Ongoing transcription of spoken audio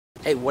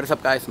Hey, what is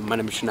up, guys? My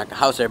name is Shanaka.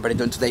 How's everybody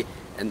doing today?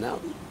 And now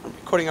I'm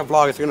recording a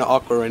vlog. It's kind of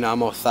awkward right now.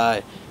 I'm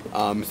outside.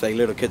 It's like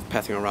little kids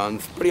passing around.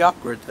 It's pretty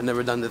awkward. I've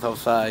never done this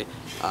outside.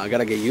 I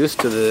gotta get used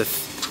to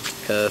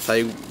this because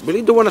I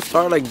really do want to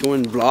start like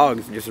doing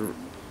vlogs, just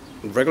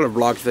regular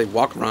vlogs, like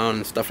walk around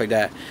and stuff like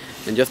that,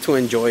 and just to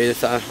enjoy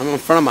this. I'm in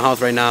front of my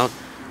house right now.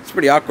 It's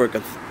pretty awkward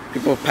because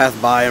people pass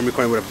by. I'm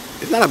recording with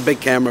a. It's not a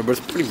big camera, but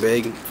it's pretty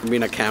big for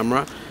being a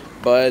camera.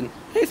 But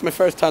hey, it's my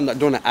first time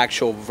doing an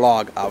actual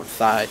vlog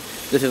outside.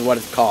 This is what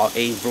it's called,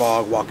 a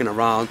vlog, walking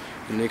around.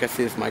 And you can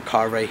see it's my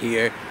car right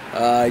here.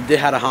 I did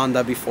have a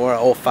Honda before,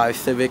 an '05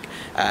 Civic.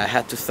 I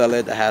had to sell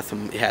it. It had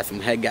some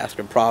head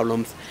gasket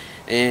problems.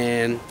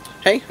 And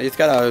hey, I just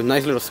got a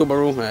nice little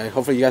Subaru.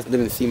 Hopefully you guys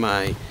didn't see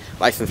my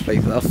license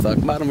plate. That'll suck,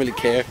 but I don't really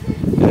care.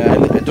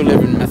 I do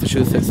live in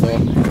Massachusetts, so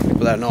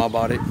people that know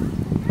about it.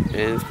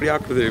 And it's pretty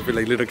awkward if you're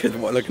like little kids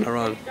looking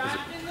around.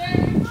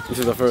 This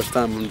is the first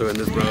time I'm doing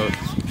this, bro.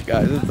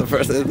 Guys, this is the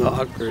first time. It's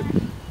awkward.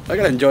 I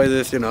gotta enjoy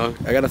this, you know.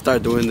 I gotta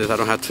start doing this. I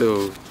don't have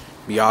to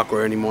be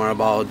awkward anymore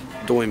about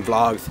doing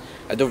vlogs.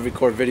 I do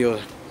record videos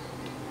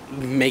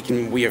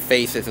making weird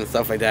faces and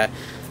stuff like that.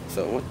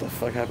 So what the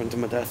fuck happened to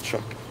my dad's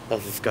truck?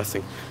 That's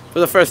disgusting. For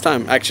the first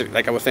time, actually,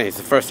 like I was saying, it's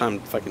the first time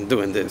fucking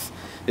doing this.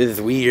 This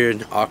is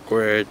weird,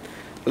 awkward,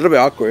 a little bit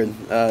awkward.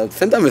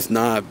 Sometimes it's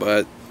not,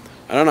 but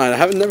I don't know. I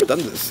haven't never done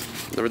this.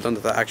 Never done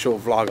the actual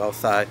vlog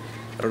outside.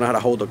 I don't know how to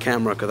hold the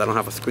camera because I don't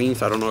have a screen,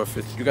 so I don't know if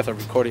you guys are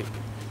recording.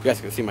 You guys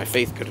can see my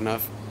face good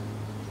enough.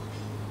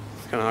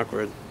 It's kind of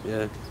awkward.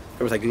 Yeah.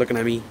 It was like looking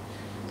at me.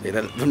 Like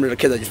that little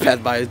kid that just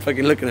passed by is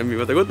fucking looking at me. I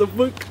was like, what the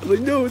fuck? I was like,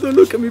 no, don't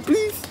look at me,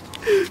 please.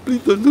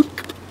 Please don't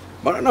look.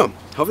 But I don't know.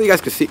 Hopefully you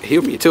guys can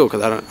hear me too,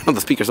 because I know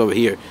the speaker's over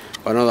here.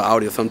 But I know the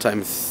audio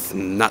sometimes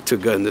not too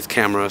good in this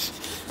cameras.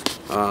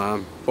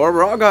 But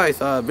overall, guys,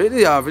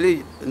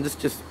 really,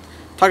 just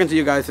talking to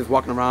you guys, just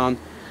walking around.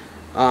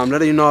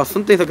 Letting you know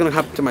some things are gonna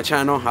happen to my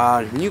channel.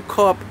 New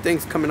co-op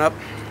things coming up.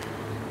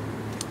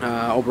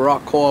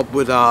 Overall co-op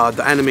with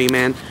the anime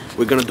man.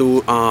 We're gonna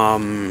do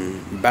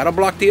Battle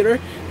Block Theater.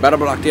 Battle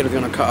Block Theater is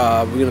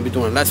gonna we're gonna be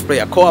doing let's play,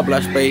 a co-op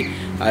let's play.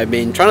 I've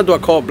been trying to do a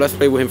co-op let's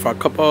play with him for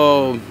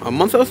a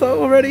month or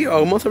so already,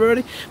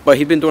 but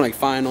he's been doing like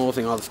finals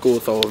and all the school.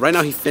 So right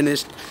now he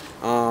finished.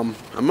 I'm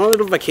on a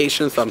little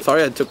vacation, so I'm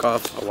sorry I took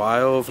off a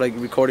while of like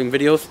recording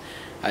videos.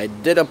 I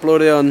did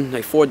upload it on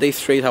like 4 days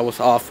straight. I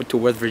was off to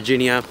West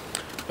Virginia,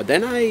 but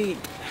then I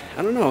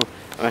don't know.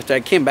 After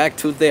I came back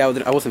Tuesday,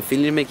 I wasn't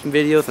feeling making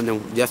videos, and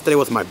then yesterday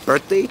was my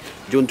birthday,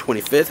 June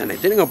 25th, and I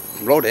didn't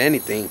upload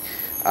anything.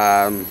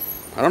 I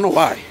don't know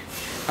why.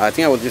 I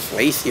think I was just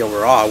lazy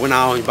overall. I went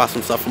out and bought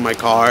some stuff for my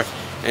car,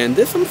 and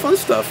did some fun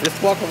stuff.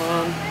 Just walk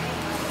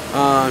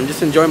around,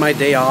 just enjoy my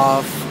day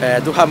off. I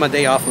do have my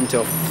day off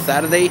until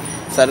Saturday.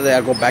 Saturday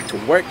I go back to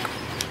work.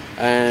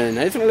 And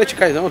I just want to let you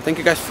guys know, thank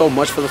you guys so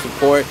much for the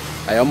support.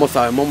 I'm almost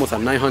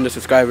at 900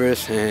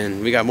 subscribers,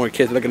 and we got more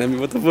kids looking at me.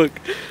 What the fuck?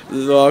 This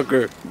is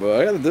awkward. But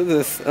I gotta do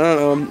this. I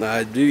don't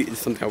know. It's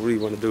something I really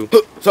want to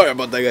do. Sorry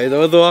about that, guys. That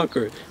was so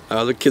awkward.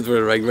 The kids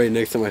were like right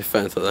next to my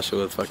fence, so that shit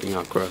was fucking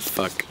awkward as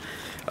fuck.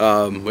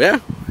 Yeah.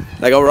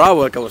 Like overall,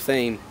 like I was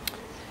saying,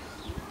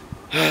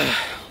 well,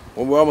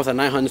 we're almost at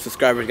 900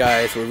 subscribers,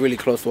 guys. We're really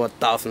close to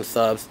 1,000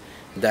 subs.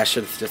 That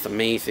shit's just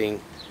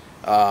amazing.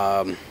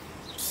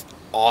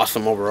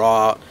 Awesome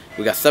overall.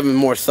 We got 7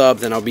 more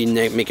subs and I'll be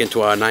making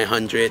to our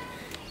 900.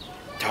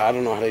 I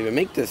don't know how to even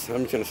make this.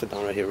 I'm just gonna sit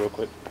down right here real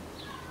quick.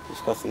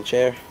 Disgusting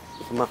chair.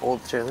 This is my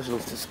old chair. This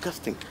looks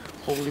disgusting.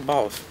 Holy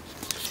balls.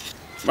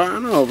 But I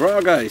don't know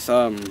overall, guys,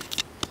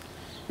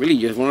 really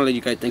just want to let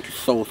you guys thank you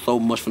so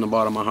much from the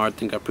bottom of my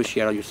heart. I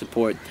appreciate all your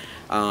support,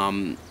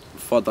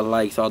 for the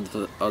likes, all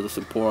the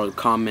support,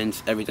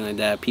 comments, everything like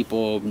that.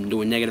 People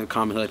doing negative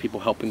comments, other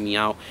people helping me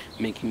out,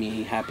 making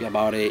me happy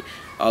about it.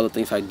 All the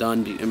things I've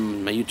done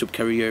in my YouTube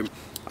career.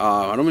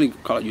 I don't really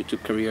call it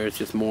YouTube career. It's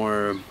just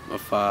more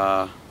of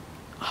a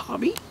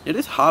hobby. It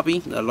is a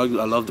hobby. I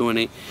love doing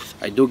it.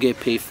 I do get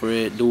paid for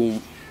it,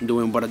 doing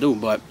what I do.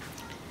 But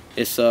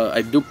it's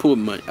I do put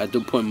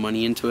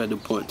money into it. I do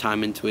put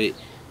time into it.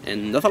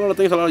 And that's a lot of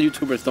things a lot of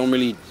YouTubers don't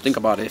really think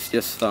about. It's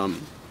just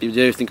they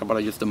just think about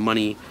it, just the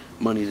money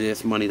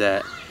this, money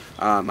that.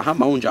 I have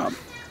my own job.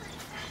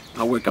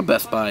 I work at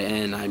Best Buy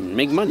and I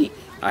make money.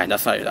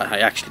 That's how I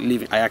actually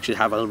live. I actually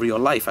have a real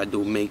life. I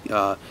do make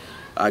I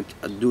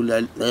do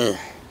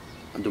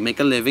make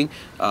a living.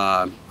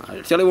 I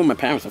still live with my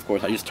parents, of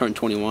course. I just turned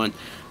 21.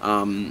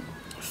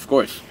 Of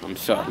course, I'm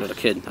still a little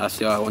kid.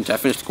 Once I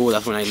finish school,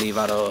 that's when I leave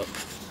I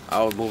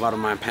will move out of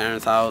my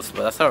parents' house.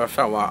 But that's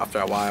after a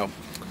while.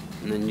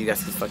 And then you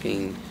guys can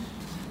fucking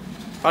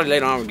probably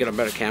later on we'll get a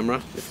better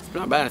camera. It's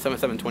not bad. It's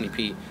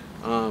 720p.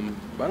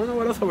 But I don't know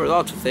what else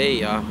overall to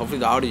say. Hopefully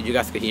the audio, you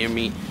guys can hear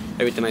me,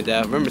 everything like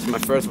that. Remember, it's my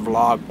first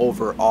vlog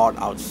overall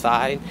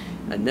outside.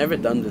 I've never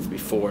done this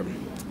before,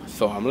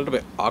 so I'm a little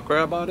bit awkward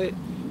about it.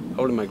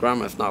 Hopefully my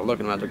grandma's not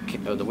looking out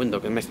the window,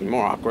 because it makes me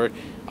more awkward.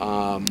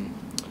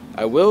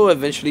 I will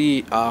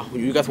eventually,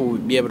 you guys will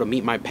be able to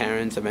meet my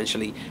parents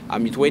eventually.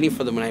 I'm just waiting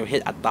for them when I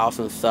hit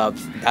 1,000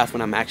 subs. That's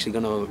when I'm actually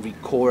gonna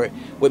record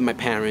with my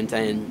parents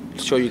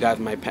and show you guys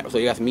so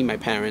you guys meet my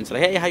parents.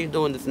 Like, hey, how you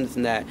doing? This and this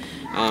and that.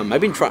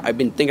 I've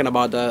been thinking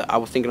about that. I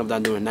was thinking of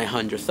that doing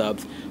 900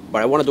 subs,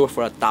 but I want to do it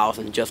for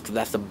 1,000 just because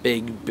that's a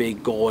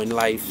big goal in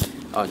life.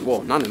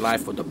 Well, not in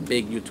life, but the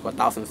big YouTube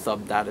 1,000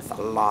 subs. That is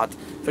a lot.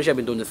 Especially I've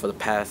been doing this for the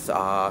past.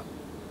 Oh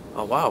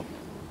wow,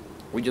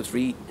 we just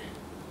read.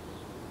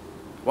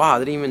 Wow, I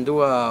didn't even do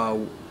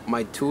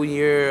my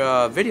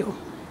 2-year video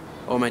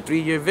or my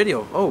 3-year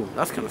video. Oh,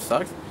 that's kind of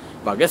sucks.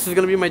 But I guess it's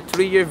gonna be my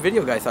 3-year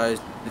video, guys.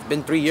 It's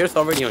been 3 years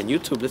already on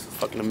YouTube. This is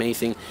fucking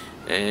amazing.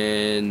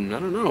 And I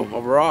don't know,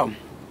 overall,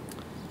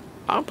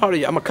 I'm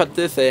gonna cut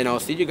this and I'll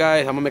see you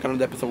guys. I'm gonna make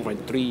another episode for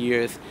 3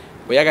 years.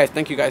 But yeah, guys,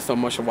 thank you guys so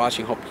much for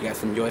watching. Hope you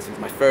guys enjoy. This is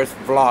my first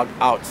vlog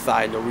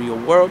outside the real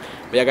world.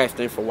 But yeah, guys,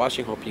 thanks for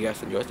watching. Hope you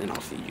guys enjoy, and I'll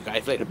see you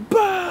guys later.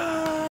 Bye.